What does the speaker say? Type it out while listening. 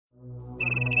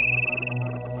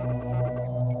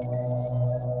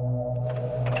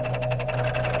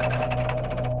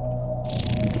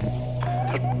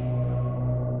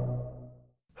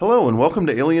Hello and welcome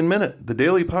to Alien Minute, the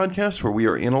daily podcast where we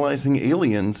are analyzing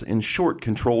aliens in short,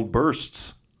 controlled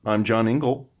bursts. I'm John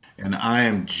Ingle. And I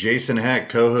am Jason Heck,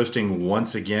 co-hosting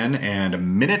once again,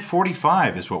 and Minute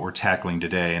 45 is what we're tackling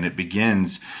today, and it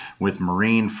begins with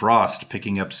Maureen Frost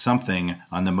picking up something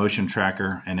on the motion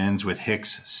tracker and ends with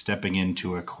Hicks stepping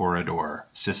into a corridor.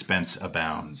 Suspense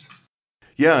abounds.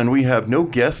 Yeah, and we have no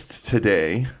guest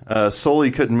today. Sully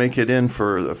couldn't make it in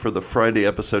for the Friday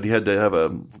episode. He had to have a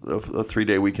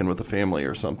 3-day weekend with the family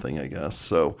or something, I guess.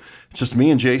 So it's just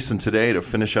me and Jason today to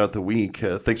finish out the week.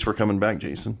 Thanks for coming back,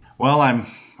 Jason. Well,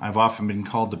 I've often been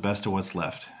called the best of what's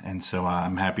left, and so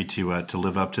I'm happy to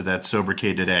live up to that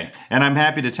sobriquet today. And I'm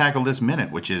happy to tackle this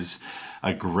minute, which is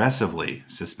aggressively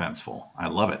suspenseful. I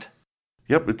love it.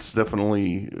 Yep, it's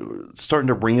definitely starting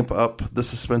to ramp up the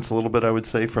suspense a little bit, I would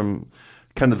say, from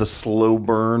kind of the slow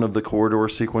burn of the corridor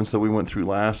sequence that we went through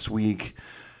last week.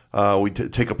 We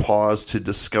take a pause to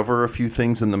discover a few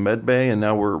things in the med bay, and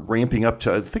now we're ramping up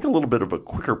to, I think, a little bit of a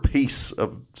quicker pace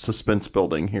of suspense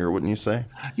building here, wouldn't you say?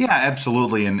 Yeah,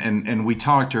 absolutely. And we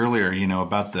talked earlier,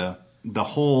 about the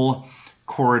whole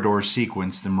corridor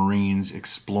sequence, the Marines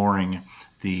exploring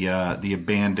the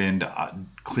abandoned,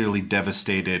 clearly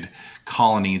devastated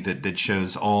colony that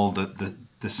shows all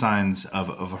the signs of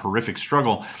a horrific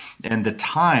struggle, and the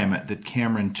time that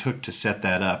Cameron took to set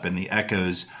that up, and the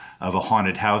echoes of a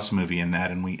haunted house movie in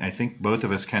that. And I think both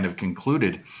of us kind of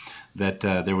concluded that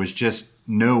there was just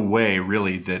no way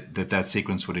really that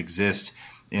sequence would exist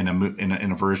in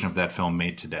a version of that film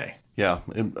made today. Yeah,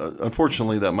 and,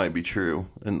 unfortunately that might be true,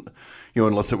 and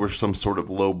unless it were some sort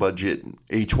of low budget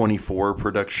A24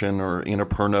 production or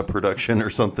Annapurna production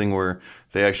or something where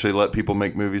they actually let people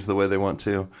make movies the way they want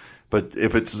to. But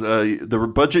if it's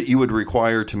the budget you would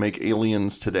require to make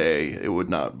Aliens today, it would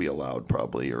not be allowed.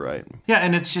 Probably, you're right. Yeah,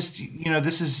 and it's just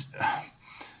this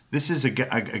is a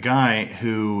guy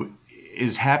who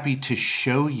is happy to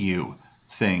show you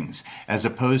things, as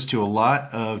opposed to a lot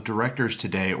of directors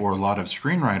today or a lot of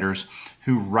screenwriters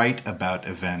who write about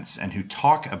events and who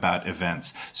talk about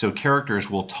events. So characters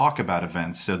will talk about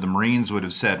events. So the Marines would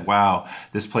have said, wow,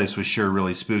 this place was sure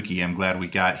really spooky. I'm glad we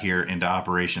got here into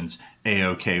operations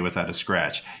A-OK without a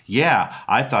scratch. Yeah,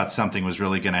 I thought something was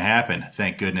really going to happen.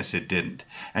 Thank goodness it didn't.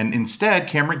 And instead,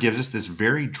 Cameron gives us this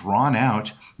very drawn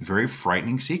out, very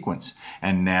frightening sequence.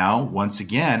 And now, once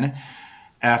again,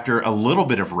 after a little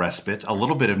bit of respite, a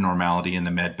little bit of normality in the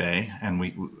med bay, and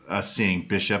we seeing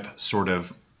Bishop sort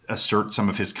of assert some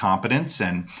of his competence,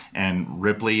 and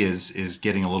Ripley is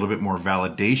getting a little bit more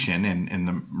validation, and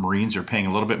the Marines are paying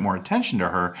a little bit more attention to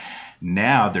her.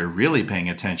 Now they're really paying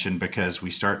attention because we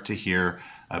start to hear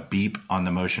a beep on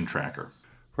the motion tracker.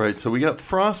 Right. So we got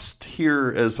Frost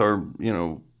here as our,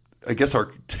 I guess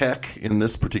our tech in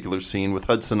this particular scene, with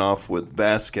Hudson off with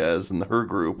Vasquez and her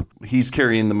group. He's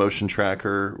carrying the motion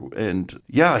tracker, and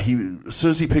yeah, as soon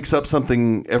as he picks up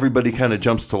something, everybody kind of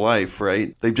jumps to life,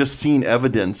 right? They've just seen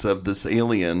evidence of this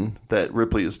alien that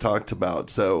Ripley has talked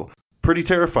about, so pretty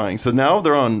terrifying. So now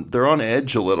they're on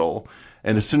edge a little,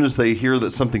 and as soon as they hear that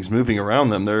something's moving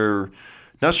around them, they're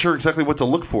not sure exactly what to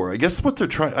look for. I guess what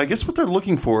they're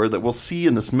looking for, that we'll see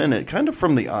in this minute, kind of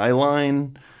from the eye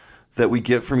line that we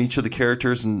get from each of the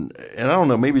characters, and I don't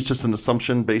know, maybe it's just an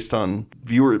assumption based on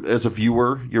as a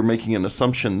viewer, you're making an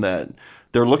assumption that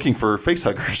they're looking for face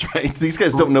huggers, right? These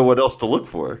guys don't know what else to look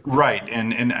for. Right,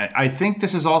 and I think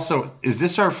this is also, is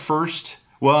this our first,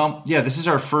 this is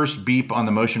our first beep on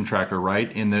the motion tracker, right?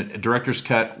 In the director's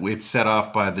cut, it's set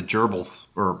off by the gerbils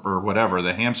or whatever,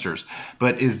 the hamsters.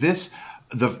 But is this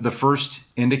the first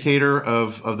indicator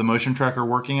of the motion tracker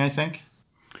working, I think?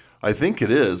 I think it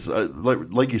is.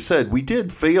 Like you said, we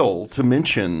did fail to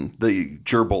mention the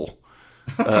gerbil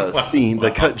scene, the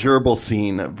cut gerbil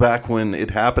scene back when it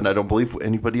happened. I don't believe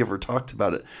anybody ever talked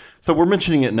about it. So we're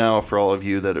mentioning it now for all of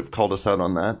you that have called us out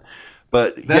on that.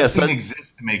 But that scene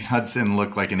exists to make Hudson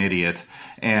look like an idiot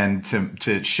and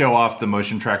to show off the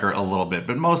motion tracker a little bit,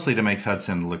 but mostly to make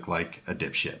Hudson look like a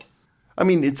dipshit. I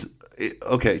mean,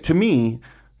 okay, to me,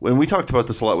 when we talked about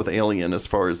this a lot with Alien, as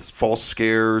far as false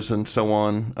scares and so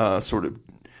on, sort of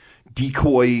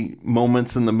decoy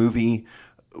moments in the movie,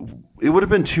 it would have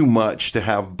been too much to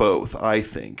have both, I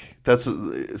think.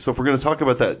 So if we're going to talk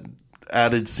about that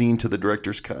added scene to the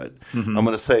director's cut, I'm going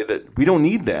to say that we don't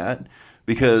need that,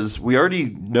 because we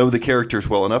already know the characters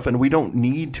well enough, and we don't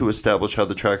need to establish how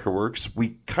the tracker works.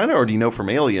 We kind of already know from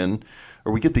Alien,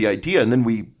 or we get the idea, and then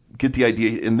we get the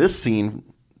idea in this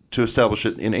scene to establish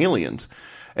it in Aliens.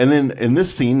 And then in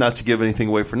this scene, not to give anything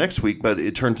away for next week, but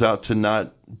it turns out to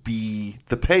not be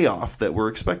the payoff that we're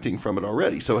expecting from it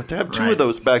already. So to have two of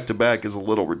those back to back is a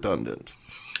little redundant.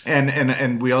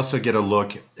 And we also get a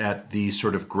look at the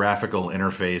sort of graphical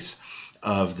interface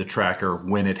of the tracker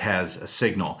when it has a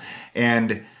signal,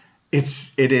 and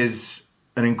it is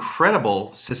an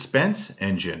incredible suspense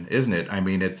engine, isn't it? I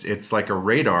mean, it's like a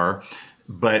radar,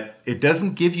 but it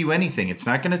doesn't give you anything. It's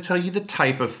not going to tell you the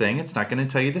type of thing. It's not going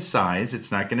to tell you the size.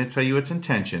 It's not going to tell you its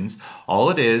intentions. All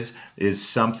it is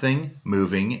something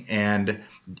moving, and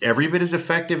every bit as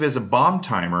effective as a bomb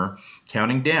timer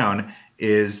counting down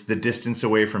is the distance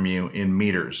away from you in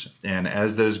meters. And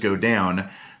as those go down,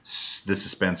 the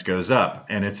suspense goes up.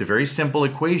 And it's a very simple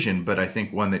equation, but I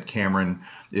think one that Cameron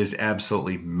is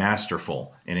absolutely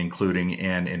masterful in including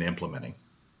and in implementing.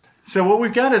 So what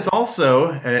we've got is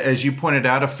also, as you pointed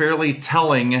out, a fairly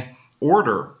telling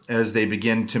order as they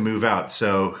begin to move out.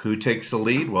 So who takes the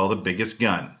lead? Well, the biggest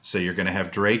gun. So you're going to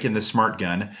have Drake in the smart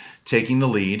gun taking the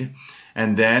lead.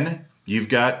 And then you've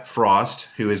got Frost,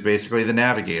 who is basically the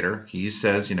navigator. He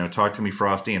says, talk to me,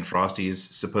 Frosty, and Frosty is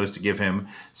supposed to give him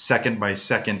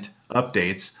second-by-second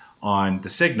updates on the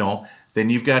signal. Then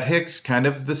you've got Hicks, kind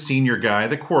of the senior guy,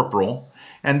 the corporal.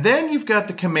 And then you've got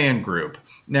the command group.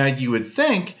 Now, you would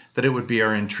think that it would be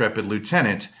our intrepid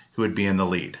lieutenant who would be in the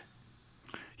lead.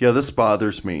 Yeah, this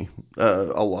bothers me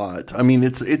a lot. I mean,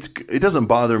 it doesn't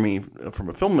bother me from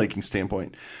a filmmaking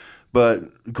standpoint,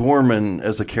 but Gorman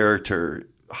as a character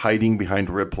hiding behind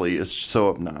Ripley is so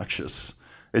obnoxious.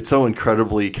 It's so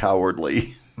incredibly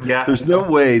cowardly. Yeah. There's no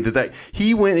way that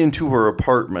he went into her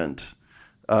apartment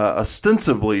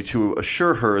ostensibly to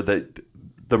assure her that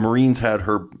the Marines had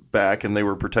her back and they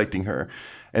were protecting her.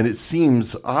 And it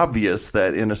seems obvious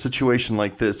that in a situation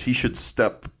like this, he should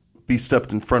be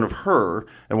stepped in front of her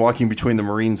and walking between the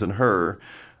Marines and her.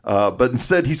 But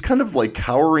instead, he's kind of like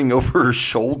cowering over her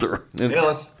shoulder.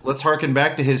 Yeah, let's harken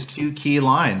back to his two key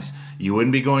lines. You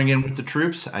wouldn't be going in with the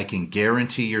troops. I can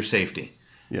guarantee your safety.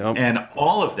 Yeah. And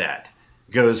all of that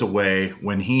goes away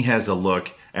when he has a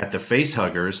look at the face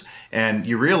huggers, and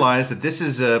you realize that this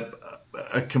is a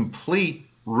complete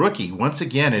rookie. Once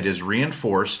again, it is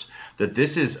reinforced that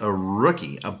this is a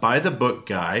rookie, a by-the-book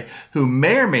guy who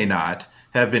may or may not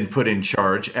have been put in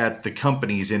charge at the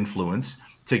company's influence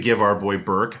to give our boy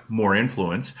Burke more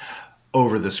influence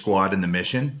over the squad and the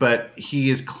mission. But he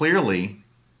is clearly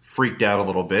freaked out a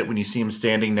little bit when you see him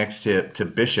standing next to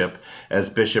Bishop as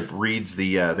Bishop reads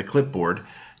the clipboard.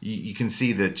 You can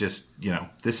see that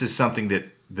this is something that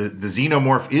the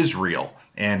xenomorph is real,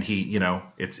 and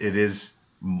it is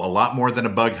a lot more than a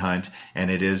bug hunt,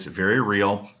 and it is very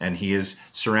real, and he is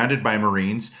surrounded by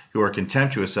Marines who are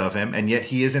contemptuous of him, and yet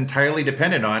he is entirely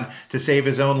dependent on to save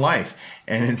his own life.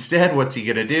 And instead, what's he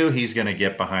going to do? He's going to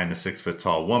get behind the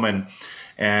 6-foot-tall woman,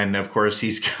 and of course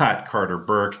he's got Carter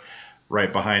Burke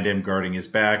right behind him guarding his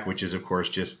back, which is of course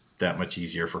just that much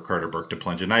easier for Carter Burke to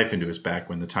plunge a knife into his back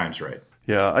when the time's right.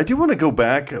 Yeah, I do want to go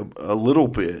back a little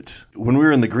bit. When we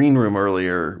were in the green room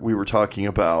earlier, we were talking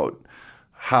about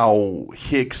how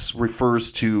Hicks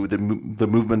refers to the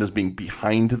movement as being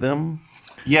behind them.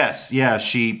 Yes, yeah,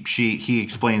 he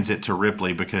explains it to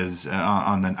Ripley because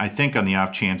I think on the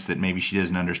off chance that maybe she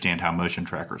doesn't understand how motion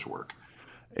trackers work.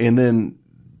 And then,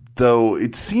 though,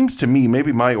 it seems to me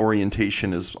maybe my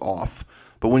orientation is off,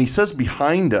 but when he says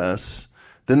behind us,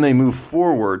 then they move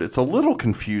forward. It's a little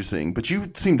confusing, but you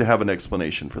seem to have an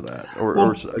explanation for that,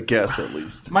 or a guess at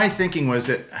least. My thinking was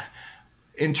that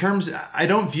I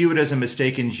don't view it as a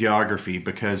mistake in geography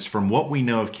because from what we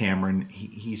know of Cameron,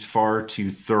 he's far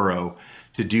too thorough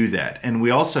to do that. And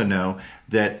we also know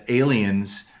that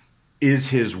Aliens is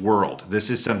his world. This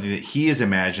is something that he has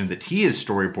imagined, that he has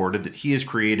storyboarded, that he has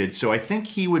created. So I think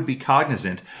he would be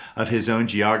cognizant of his own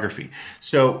geography.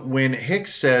 So when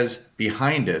Hicks says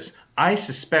behind us, I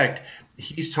suspect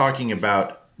he's talking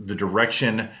about the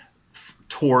direction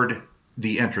toward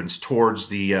the entrance, towards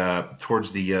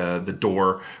the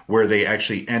door where they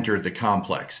actually entered the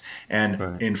complex. And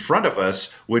right in front of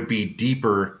us would be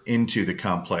deeper into the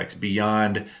complex,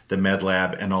 beyond the med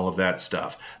lab and all of that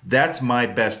stuff. That's my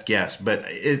best guess. But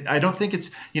I don't think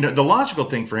it's, the logical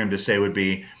thing for him to say would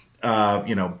be,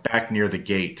 back near the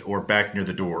gate or back near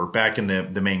the door or back in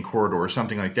the main corridor or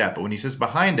something like that. But when he says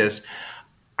behind us,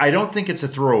 I don't think it's a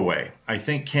throwaway. I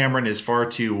think Cameron is far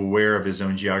too aware of his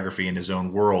own geography and his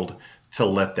own world to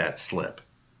let that slip.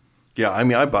 Yeah, I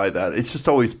mean, I buy that. It's just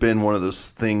always been one of those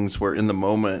things where in the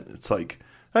moment it's like,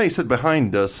 oh, he said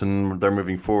behind us and they're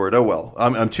moving forward. Oh, well,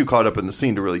 I'm too caught up in the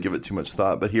scene to really give it too much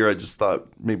thought. But here I just thought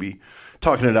maybe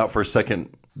talking it out for a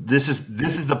second. This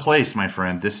is the place, my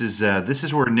friend. This is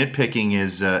where nitpicking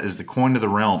is the coin of the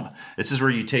realm. This is where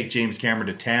you take James Cameron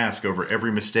to task over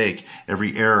every mistake,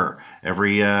 every error,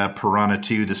 every Piranha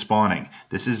 2 the spawning.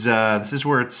 This is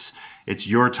where It's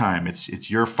your time. It's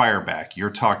your fire back, your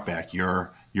talk back,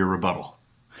 your rebuttal.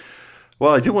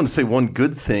 Well, I do want to say one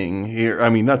good thing here. I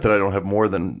mean, not that I don't have more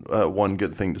than one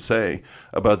good thing to say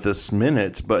about this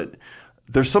minute, but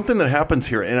there's something that happens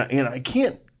here, and I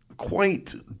can't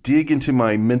quite dig into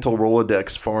my mental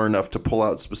Rolodex far enough to pull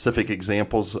out specific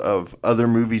examples of other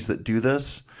movies that do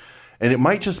this. And it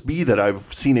might just be that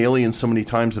I've seen Alien so many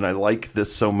times and I like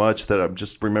this so much that I'm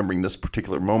just remembering this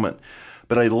particular moment.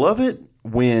 But I love it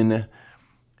when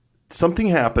something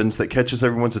happens that catches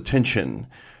everyone's attention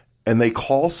and they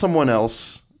call someone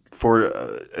else for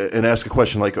and ask a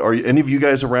question like, are any of you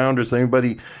guys around? Or is there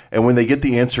anybody? And when they get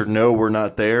the answer, no, we're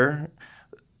not there,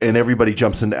 and everybody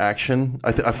jumps into action,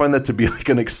 I find that to be like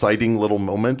an exciting little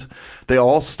moment. They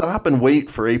all stop and wait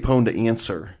for Apone to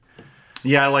answer.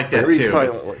 Yeah, I like that very too.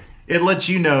 Silently. It lets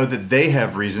you know that they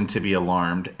have reason to be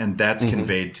alarmed, and that's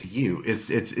conveyed to you. It's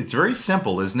very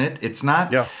simple, isn't it? It's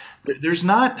not. Yeah. He's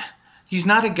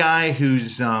not a guy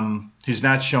who's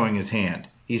not showing his hand.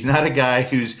 He's not a guy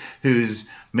who's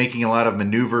making a lot of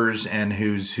maneuvers and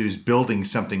who's building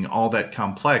something all that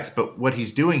complex. But what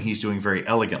he's doing very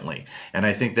elegantly. And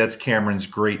I think that's Cameron's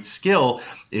great skill,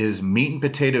 is meat and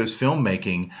potatoes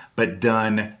filmmaking, but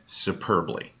done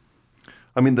superbly.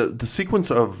 I mean, the sequence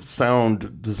of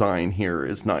sound design here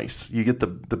is nice. You get the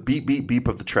beep, beep, beep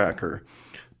of the tracker.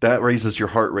 That raises your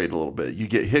heart rate a little bit. You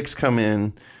get Hicks come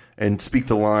in and speak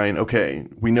the line, okay,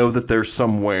 we know that there's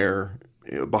somewhere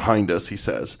behind us, he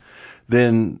says.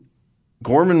 Then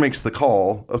Gorman makes the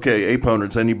call, okay, Apone,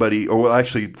 is anybody, or well,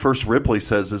 actually, first Ripley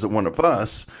says, is it one of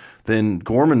us? Then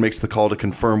Gorman makes the call to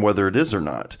confirm whether it is or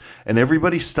not. And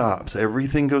everybody stops.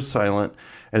 Everything goes silent.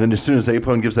 And then as soon as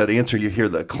Apone gives that answer, you hear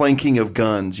the clanking of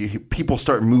guns. You hear people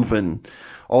start moving.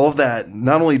 All of that,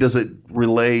 not only does it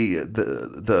relay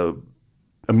the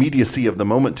immediacy of the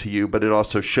moment to you, but it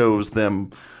also shows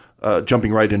them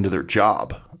jumping right into their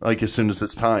job, like as soon as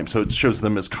it's time. So it shows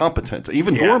them as competent.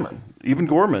 Even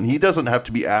Gorman, he doesn't have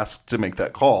to be asked to make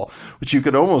that call, which you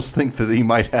could almost think that he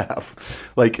might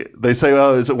have. Like they say,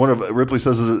 oh, is it one of, Ripley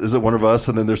says, is it one of us?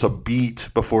 And then there's a beat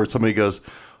before somebody goes,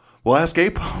 well, ask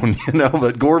Apone,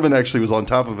 but Gorman actually was on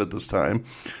top of it this time.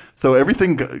 So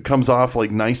everything comes off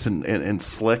like nice and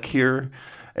slick here.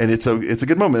 And it's a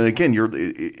good moment. And again,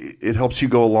 it helps you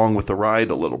go along with the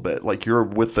ride a little bit. Like you're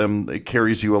with them, it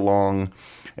carries you along,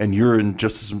 and you're in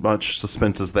just as much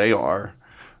suspense as they are,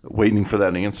 waiting for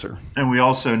that answer. And we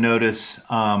also notice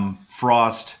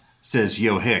Frost says,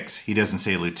 "Yo, Hicks." He doesn't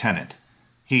say lieutenant.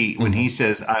 When he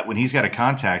says when he's got a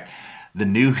contact, the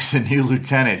new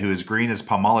lieutenant, who is green as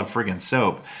Palmolive friggin'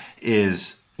 soap,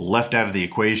 is left out of the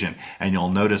equation. And you'll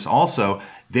notice also,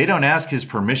 they don't ask his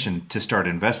permission to start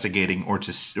investigating or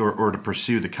to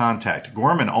pursue the contact.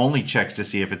 Gorman only checks to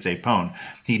see if it's Apone.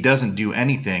 He doesn't do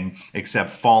anything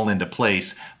except fall into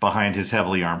place behind his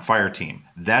heavily armed fire team.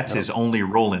 That's his only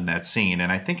role in that scene.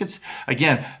 And I think it's,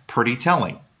 again, pretty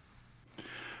telling.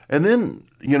 And then,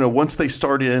 once they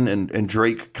start in and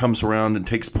Drake comes around and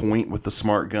takes point with the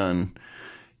smart gun,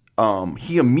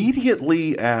 he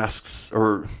immediately asks,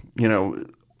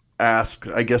 ask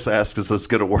is as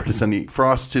good a word as any,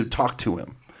 Frost to talk to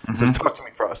him. He says, talk to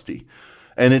me, Frosty.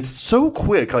 And it's so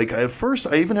quick. Like at first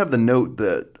I even have the note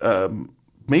that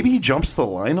maybe he jumps the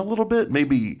line a little bit.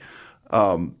 Maybe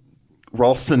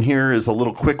Ralston here is a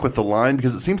little quick with the line,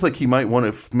 because it seems like he might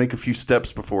want to make a few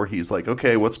steps before he's like,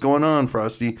 okay, what's going on,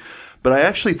 Frosty? But I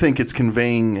actually think it's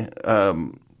conveying,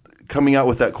 coming out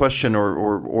with that question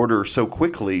or order so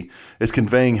quickly is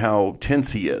conveying how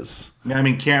tense he is. I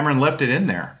mean, Cameron left it in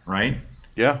there, right?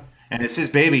 Yeah. And it's his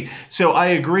baby. So I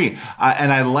agree.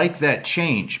 And I like that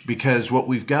change, because what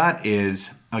we've got is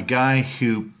a guy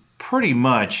who pretty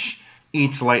much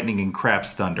eats lightning and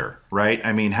craps thunder, right?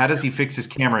 I mean, how does he fix his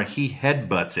camera? He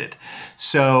headbutts it.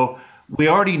 So we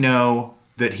already know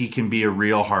that he can be a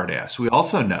real hard ass. We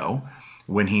also know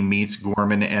when he meets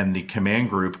Gorman and the command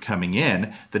group coming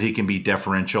in that he can be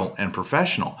deferential and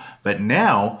professional. But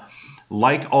now,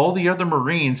 like all the other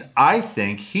Marines, I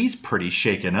think he's pretty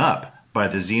shaken up by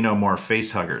the xenomorph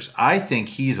facehuggers. I think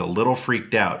he's a little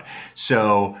freaked out.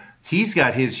 So he's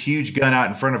got his huge gun out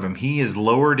in front of him. He is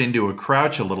lowered into a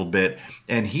crouch a little bit,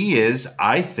 and he is,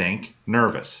 I think,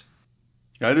 nervous.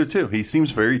 I do too. He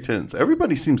seems very tense.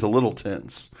 Everybody seems a little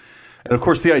tense. And of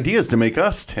course, the idea is to make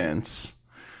us tense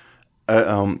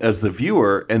as the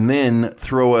viewer, and then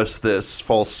throw us this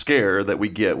false scare that we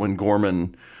get when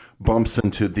Gorman bumps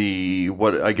into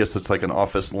what I guess it's like an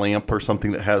office lamp or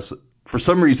something that has, for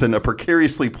some reason, a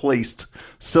precariously placed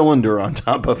cylinder on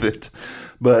top of it.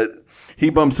 But he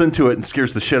bumps into it and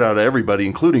scares the shit out of everybody,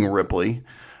 including Ripley.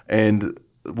 And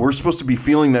we're supposed to be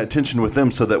feeling that tension with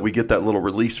them so that we get that little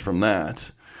release from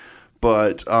that.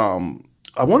 But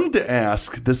I wanted to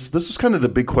ask this. This was kind of the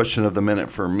big question of the minute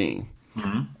for me,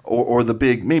 or the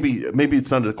big maybe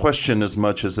it's not a question as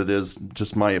much as it is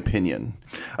just my opinion.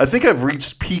 I think I've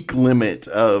reached peak limit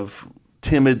of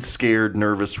timid, scared,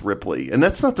 nervous Ripley, and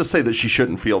that's not to say that she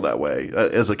shouldn't feel that way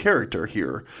as a character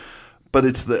here. But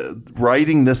it's the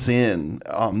writing this in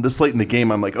this late in the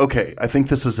game. I'm like, okay, I think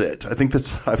this is it. I think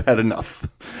I've had enough.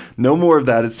 No more of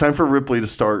that. It's time for Ripley to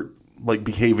start like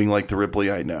behaving like the Ripley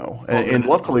I know. And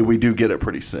luckily we do get it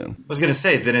pretty soon. I was going to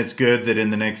say, then it's good that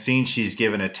in the next scene she's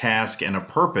given a task and a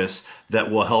purpose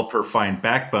that will help her find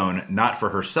backbone, not for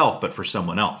herself, but for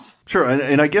someone else. Sure.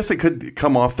 And I guess it could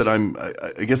come off that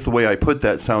I guess the way I put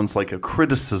that sounds like a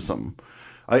criticism.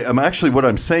 I'm actually, what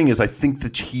I'm saying is I think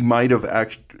that he might have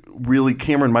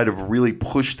Cameron might have really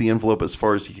pushed the envelope as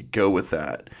far as he could go with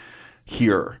that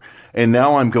here. And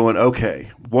now I'm going, okay,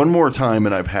 one more time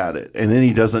and I've had it. And then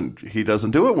he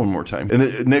doesn't do it one more time. And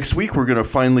then next week we're going to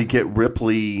finally get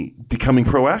Ripley becoming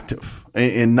proactive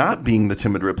and not being the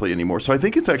timid Ripley anymore. So I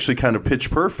think it's actually kind of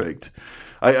pitch perfect.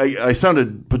 I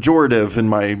sounded pejorative in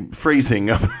my phrasing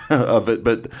of it,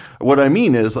 but what I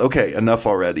mean is, okay, enough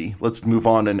already. Let's move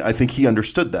on. And I think he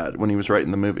understood that when he was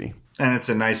writing the movie. And it's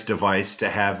a nice device to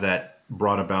have that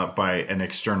brought about by an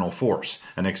external force,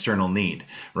 an external need,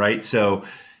 right? So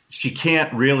she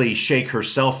can't really shake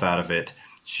herself out of it.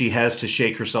 She has to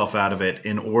shake herself out of it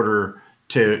in order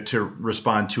to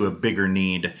respond to a bigger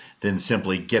need than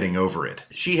simply getting over it.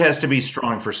 She has to be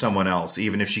strong for someone else,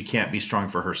 even if she can't be strong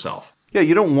for herself. Yeah,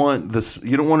 you don't want this.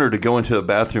 You don't want her to go into a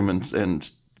bathroom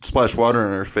and splash water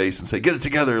in her face and say, "Get it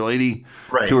together, lady,"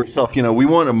 right, to herself. You know, we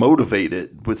want to motivate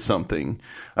it with something.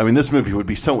 I mean, this movie would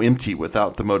be so empty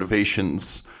without the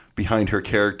motivations behind her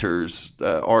character's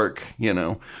arc. You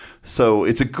know, so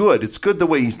it's good the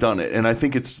way he's done it, and I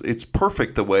think it's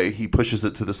perfect the way he pushes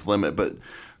it to this limit.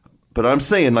 But I'm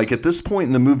saying, like, at this point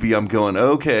in the movie, I'm going,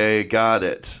 okay, got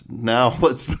it. Now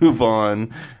let's move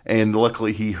on. And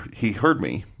luckily, he heard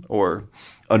me or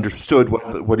understood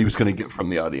what he was going to get from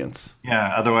the audience.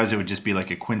 Yeah, otherwise it would just be like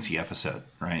a Quincy episode,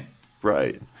 right?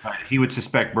 Right. He would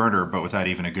suspect murder, but without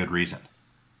even a good reason.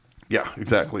 Yeah,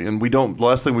 exactly. And the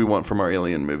last thing we want from our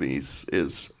Alien movies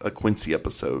is a Quincy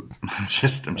episode. I'm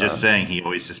just saying he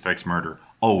always suspects murder.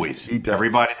 Always.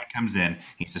 Everybody that comes in,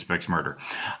 he suspects murder.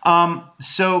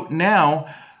 So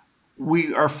now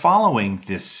we are following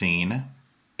this scene,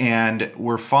 and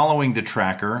we're following the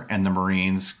tracker and the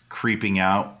Marines creeping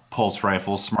out, pulse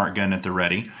rifle, smart gun at the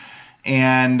ready.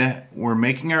 And we're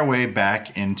making our way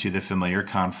back into the familiar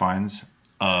confines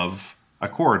of a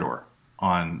corridor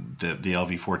on the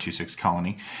LV-426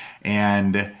 colony.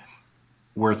 And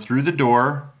we're through the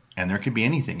door, and there could be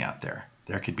anything out there.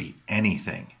 There could be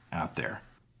anything out there.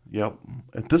 Yep.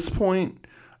 At this point,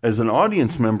 as an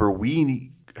audience member,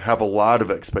 we have a lot of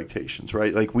expectations,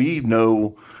 right? Like, we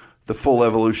know the full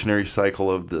evolutionary cycle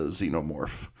of the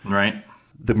xenomorph. Right.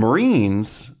 The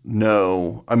Marines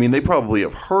know, I mean, they probably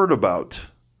have heard about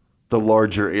the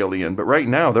larger alien, but right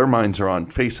now their minds are on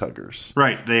facehuggers.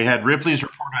 Right. They had Ripley's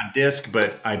report on disc,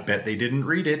 but I bet they didn't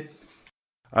read it.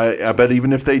 I bet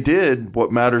even if they did,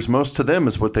 what matters most to them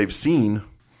is what they've seen.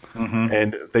 Mm-hmm.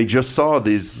 And they just saw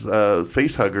these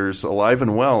facehuggers alive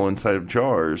and well inside of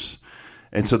jars.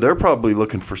 And so they're probably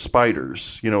looking for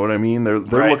spiders. You know what I mean? They're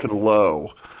right. looking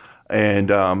low.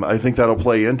 And I think that'll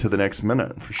play into the next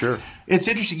minute for sure. It's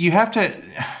interesting. You have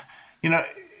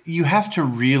to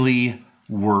really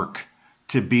work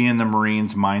to be in the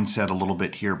Marines' mindset a little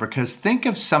bit here, because think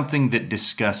of something that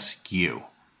disgusts you.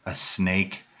 A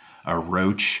snake, a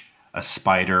roach, a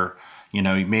spider. You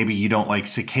know, maybe you don't like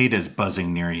cicadas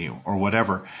buzzing near you or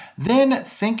whatever. Then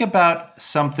think about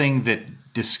something that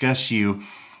disgusts you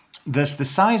that's the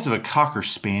size of a Cocker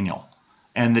Spaniel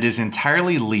and that is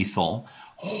entirely lethal,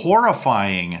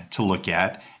 horrifying to look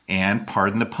at, and,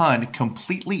 pardon the pun,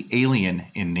 completely alien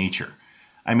in nature.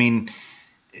 I mean,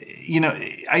 you know,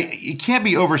 it can't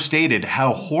be overstated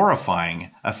how horrifying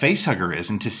a facehugger is,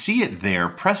 and to see it there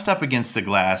pressed up against the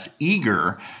glass,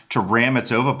 eager to ram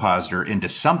its ovipositor into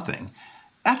something,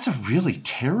 that's a really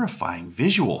terrifying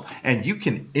visual. And you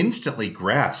can instantly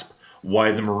grasp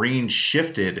why the Marines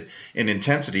shifted in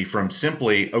intensity from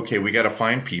simply, okay, we got to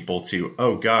find people, to,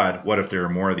 oh God, what if there are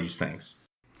more of these things?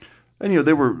 And, you know,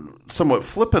 they were somewhat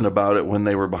flippant about it when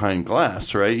they were behind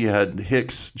glass, right? You had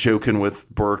Hicks joking with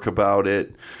Burke about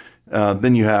it.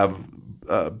 Then you have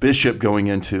Bishop going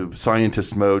into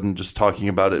scientist mode and just talking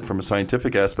about it from a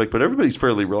scientific aspect. But everybody's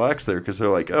fairly relaxed there because they're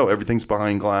like, oh, everything's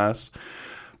behind glass.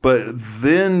 But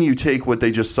then you take what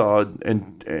they just saw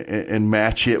and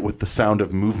match it with the sound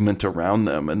of movement around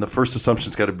them. And the first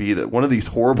assumption's got to be that one of these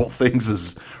horrible things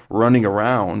is running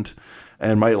around.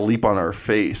 and might leap on our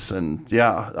face. And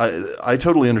yeah, I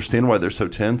totally understand why they're so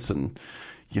tense. And,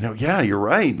 yeah, you're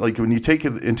right. Like when you take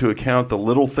into account the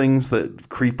little things that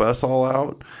creep us all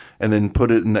out and then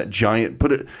put it in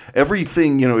that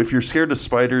everything, if you're scared of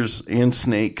spiders and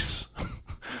snakes,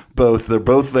 they're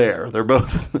both there. They're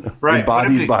both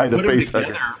embodied by the face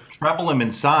hugger. Treble them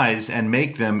in size and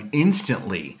make them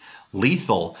instantly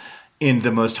lethal in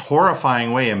the most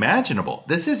horrifying way imaginable.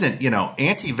 This isn't,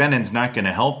 anti-venom's not going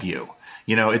to help you.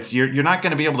 You're not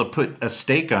going to be able to put a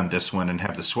stake on this one and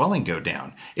have the swelling go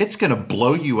down. It's going to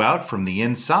blow you out from the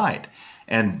inside.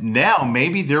 And now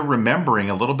maybe they're remembering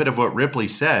a little bit of what Ripley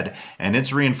said, and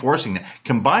it's reinforcing that,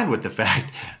 combined with the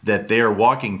fact that they are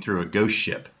walking through a ghost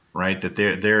ship, right? That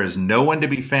there is no one to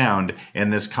be found in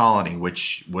this colony,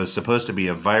 which was supposed to be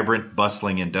a vibrant,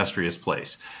 bustling, industrious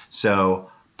place. So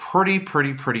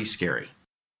pretty scary.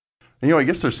 I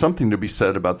guess there's something to be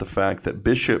said about the fact that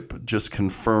Bishop just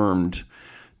confirmed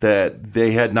that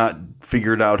they had not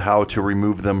figured out how to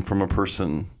remove them from a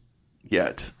person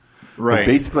yet. Right. But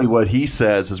basically what he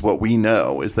says is what we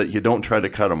know, is that you don't try to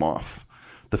cut them off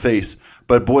the face.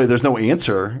 But boy, there's no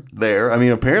answer there. I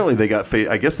mean, apparently they got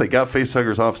face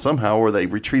huggers off somehow, or they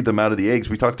retrieved them out of the eggs.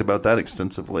 We talked about that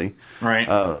extensively,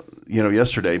 right?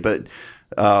 Yesterday. But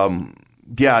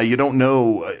yeah, you don't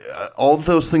know. All of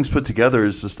those things put together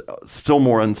is just still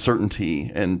more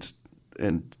uncertainty and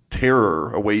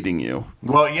terror awaiting you.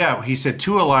 Well, yeah, he said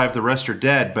 2 alive, the rest are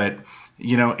dead. But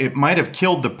it might have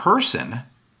killed the person,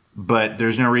 but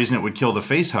there's no reason it would kill the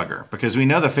face hugger, because we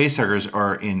know the face huggers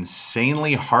are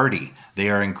insanely hardy. They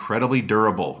are incredibly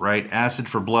durable, right? Acid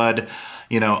for blood,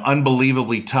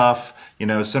 unbelievably tough,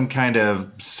 some kind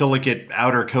of silicate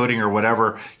outer coating or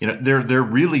whatever. They're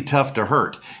really tough to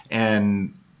hurt.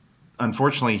 And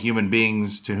unfortunately, human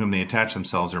beings to whom they attach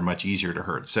themselves are much easier to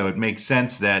hurt. So it makes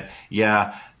sense that,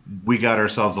 yeah, we got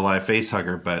ourselves a live face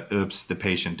hugger, but oops, the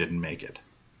patient didn't make it.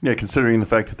 Yeah, considering the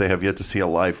fact that they have yet to see a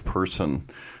live person,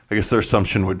 I guess their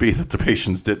assumption would be that the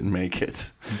patients didn't make it.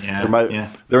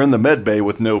 Yeah, they're in the med bay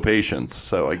with no patients,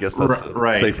 so I guess that's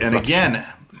right. A safe assumption. And again,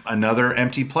 another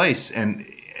empty place, and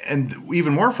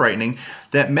even more frightening,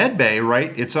 that med bay,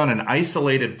 right? It's on an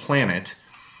isolated planet,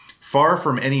 far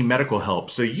from any medical help.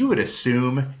 So you would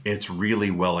assume it's really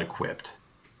well equipped,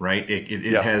 right?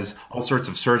 It has all sorts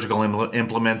of surgical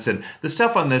implements, and the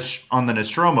stuff on the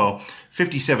Nostromo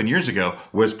 57 years ago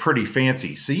was pretty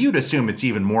fancy. So you'd assume it's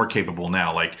even more capable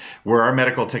now, like where our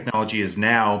medical technology is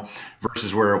now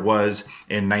versus where it was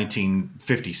in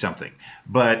 1950 something.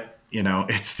 But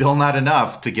it's still not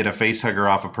enough to get a face hugger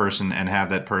off a person and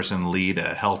have that person lead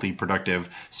a healthy, productive,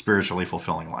 spiritually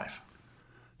fulfilling life.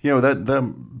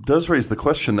 That does raise the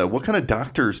question, though. What kind of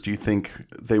doctors do you think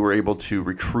they were able to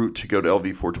recruit to go to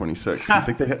LV-426? Do you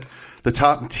think they had the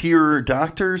top tier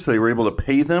doctors? They were able to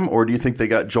pay them? Or do you think they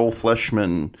got Joel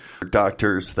Fleshman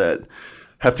doctors that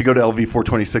have to go to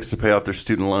LV-426 to pay off their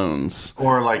student loans?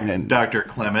 Or like Dr.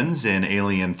 Clemens in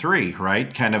Alien 3,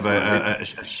 right? Kind of a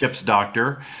ship's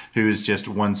doctor who's just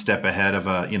one step ahead of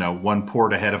one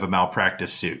port ahead of a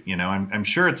malpractice suit. I'm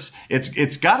sure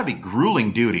it's got to be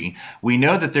grueling duty. We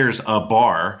know that there's a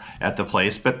bar at the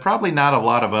place, but probably not a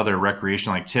lot of other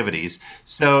recreational activities.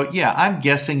 So yeah, I'm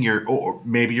guessing or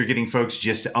maybe you're getting folks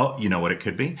just, you know what it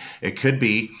could be? It could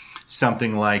be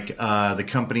something like the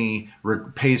company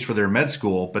pays for their med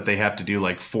school, but they have to do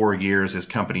like 4 years as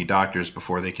company doctors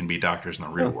before they can be doctors in the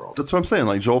real world. That's what I'm saying,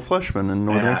 like Joel Fleshman in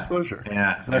Northern Exposure.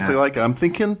 Yeah, exactly. Like I'm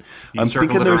thinking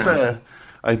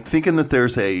that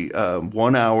there's a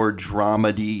 1 hour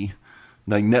dramedy,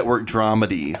 like network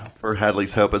dramedy for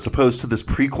Hadley's Hope, as opposed to this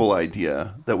prequel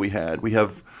idea that we had. We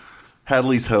have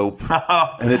Hadley's Hope,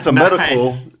 and it's a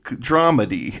medical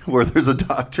dramedy where there's a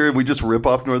doctor, and we just rip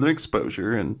off Northern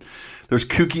Exposure, and there's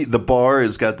kooky. The bar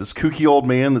has got this kooky old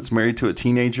man that's married to a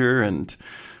teenager, and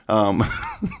I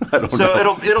don't know.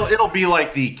 So it'll be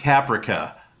like the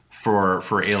Caprica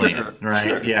for Alien, right?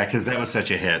 Sure. Yeah, because that was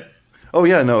such a hit. Oh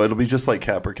yeah, no, it'll be just like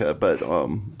Caprica,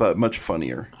 but much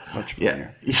funnier. Much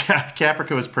funnier. Yeah,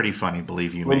 Caprica was pretty funny,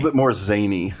 believe you me. A little bit more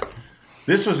zany.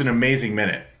 This was an amazing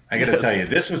minute. I got to tell you,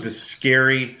 this was a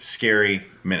scary, scary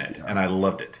minute, and I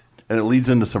loved it. And it leads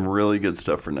into some really good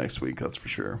stuff for next week, that's for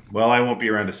sure. Well, I won't be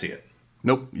around to see it.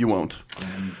 Nope, you won't.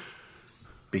 I'm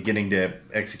beginning to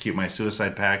execute my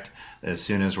suicide pact as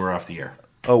soon as we're off the air.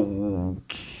 Okay.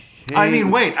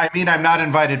 Wait. I'm not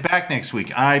invited back next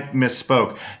week. I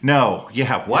misspoke. No.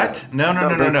 Yeah, what?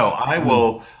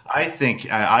 No. I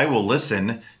think I will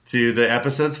listen to the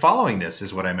episodes following this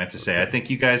is what I meant to say. I think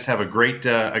you guys have a great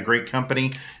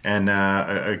company and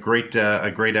a great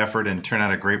effort and turn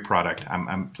out a great product.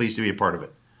 I'm pleased to be a part of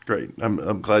it. Great.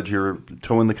 I'm glad you're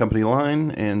towing the company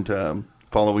line, and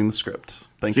following the script.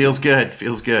 Thank you. Feels good.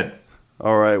 Feels good.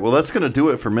 All right. Well, that's going to do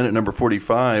it for minute number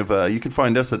 45. You can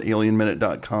find us at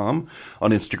alienminute.com,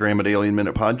 on Instagram at Alien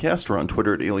Minute Podcast, or on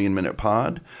Twitter at Alien Minute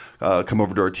Pod. Come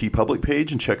over to our TeePublic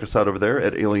page and check us out over there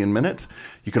at Alien Minute.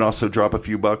 You can also drop a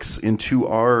few bucks into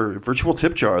our virtual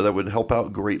tip jar. That would help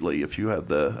out greatly if you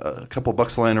have a couple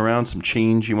bucks lying around, some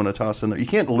change you want to toss in there. You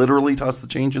can't literally toss the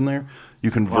change in there. You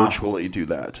can virtually do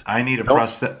that. I need a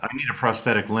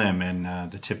prosthetic limb,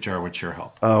 and the tip jar would sure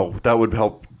help. Oh, that would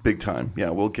help big time.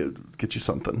 Yeah, we'll get you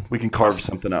something. We can carve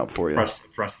something out for you.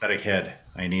 Prosthetic head.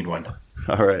 I need one.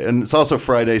 All right. And it's also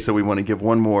Friday, so we want to give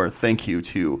one more thank you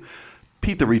to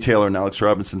Pete the Retailer and Alex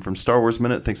Robinson from Star Wars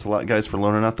Minute. Thanks a lot, guys, for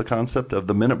learning out the concept of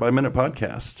the Minute by Minute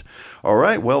podcast. All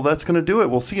right. Well, that's going to do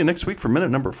it. We'll see you next week for minute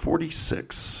number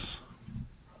 46.